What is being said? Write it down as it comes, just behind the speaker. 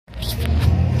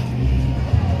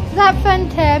that fun,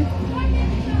 Tim?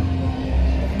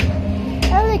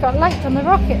 Oh, they got lights on the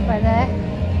rocket by there.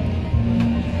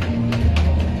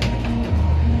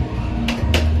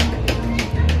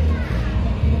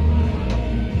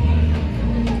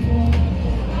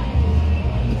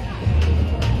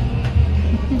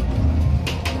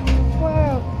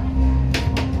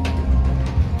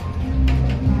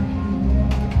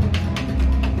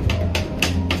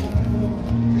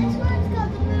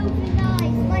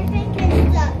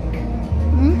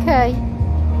 Okay.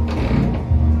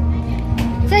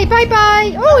 Say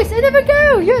bye-bye. Oh, it's another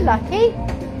go. You're lucky. 2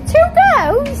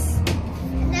 goes?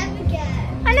 Never go.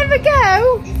 I never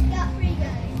go? It's got 3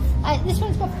 goes. This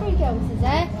one's got 3 goes, is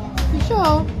it? You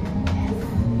sure?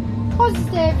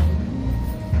 Positive.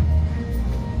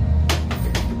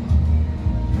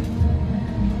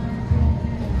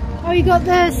 Oh, you got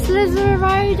the slither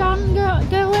ride on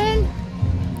going?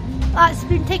 That's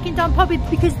been taken down probably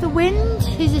because of the wind.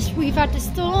 We've had the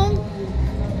storm.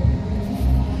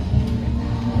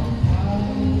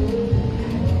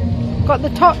 Got the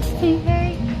Tots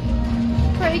TV.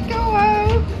 Pretty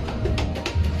go.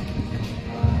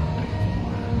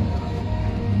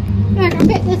 Look, I'll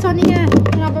get this on here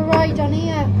and have a ride on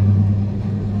here.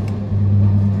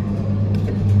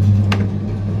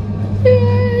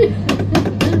 Yay!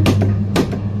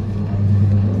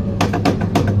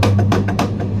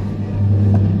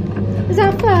 Is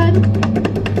that fun?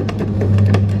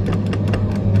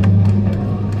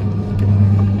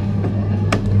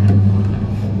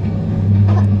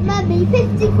 Mummy,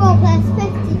 54 plus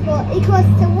 54 equals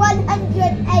to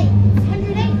 108.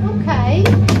 108, okay.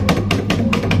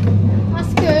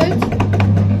 That's good.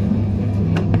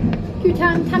 Can you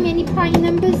tell me any prime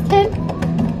numbers, Tim?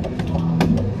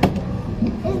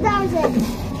 1,000.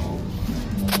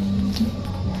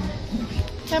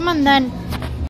 Come on then.